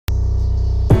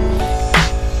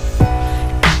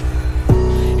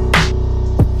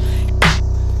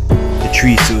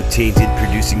tainted,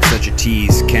 producing such a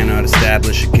tease. Cannot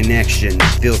establish a connection.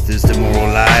 Filth is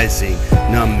demoralizing.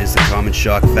 Numb is the common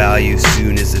shock value.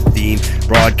 Soon is a theme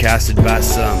broadcasted by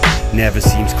some. Never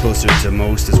seems closer to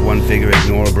most as one figure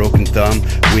ignore a broken thumb.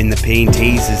 When the pain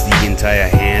tases the entire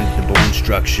hand, the bone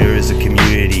structure is a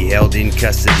community held in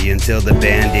custody until the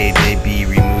band-aid may be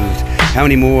removed. How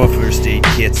many more first aid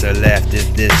kits are left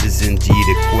if this is indeed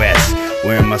a quest?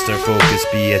 Where must our focus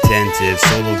be attentive?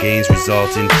 Solo gains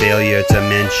result in failure to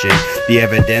mention the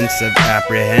evidence of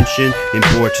apprehension.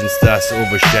 Importance thus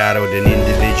overshadowed, and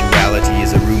individuality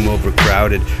is a room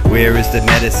overcrowded. Where is the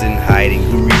medicine hiding?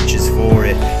 Who reaches for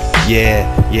it?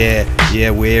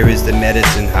 Yeah, where is the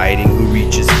medicine hiding? Who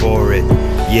reaches for it?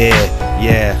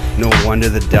 Yeah, no wonder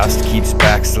the dust keeps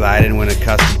backsliding when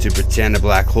accustomed to pretend a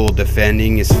black hole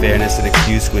defending its fairness an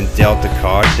excuse when dealt a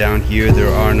card. Down here there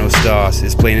are no stars,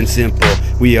 it's plain and simple.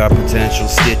 We are potential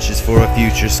stitches for a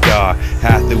future scar.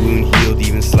 Hath the wound healed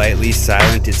even slightly?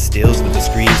 Silent it stills with the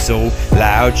scream so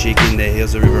loud, shaking the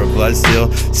hills. A river of blood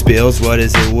still spills. What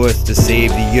is it worth to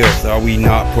save the earth? Are we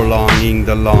not prolonging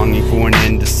the longing for an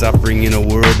end to suffering in a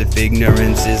world if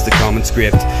ignorance is the common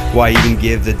script? Why even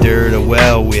give the dirt a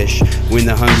well wish when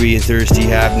the hungry and thirsty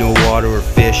have no water or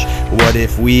fish? What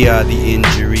if we are the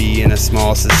injury in a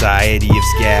small society of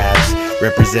scabs?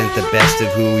 Represent the best of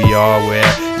who we are,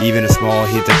 where even a small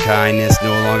hint of kindness no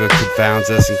longer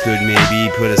confounds us and could maybe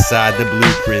put aside the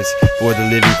blueprints for the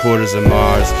living quarters of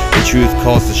Mars. The truth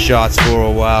calls the shots for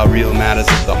a while, real matters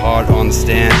of the heart on the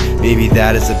stand. Maybe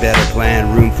that is a better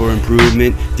plan. Room for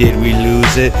improvement, did we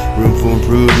lose it? Room for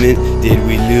improvement, did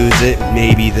we lose it?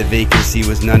 Maybe the vacancy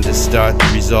was none to start,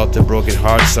 the result of broken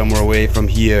hearts somewhere away from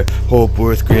here. Hope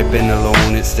worth grip and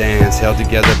alone it stands, held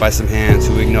together by some hands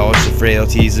who acknowledge the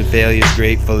frailties and failures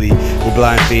gratefully. Where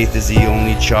blind faith is the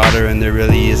only charter and there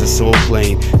really is a soul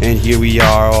plane. And here we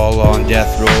are all on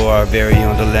death row, our very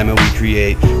own dilemma we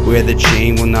create, where the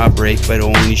chain will not break but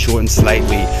only shorten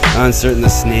slightly. Uncertain the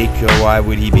snake, or why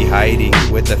would he be hiding?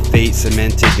 With the fate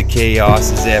cemented, the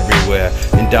chaos is everywhere,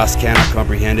 and dust cannot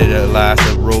comprehend it. At last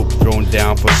a rope thrown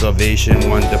down for salvation,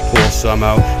 one to pull some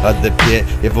out of the pit,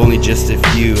 if only just a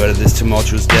few out of this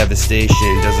tumultuous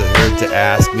devastation. Does it hurt to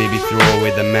ask? Maybe throw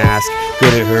away the mask.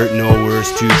 Could it hurt no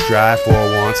worse to try? For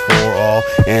once for all,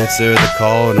 answer the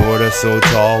call, an order so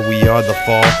tall we are the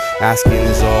fall. Asking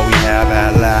is all we have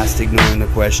at last, ignoring the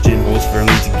question holds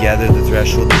firmly together the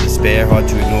threshold of despair. Hard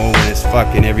to ignore when it's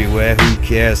fucking everywhere. Who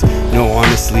cares? No,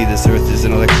 honestly, this earth is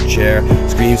an electric chair.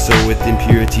 Screams so with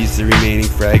impurities, the remaining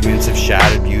fragments of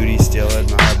shattered beauty still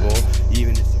admirable.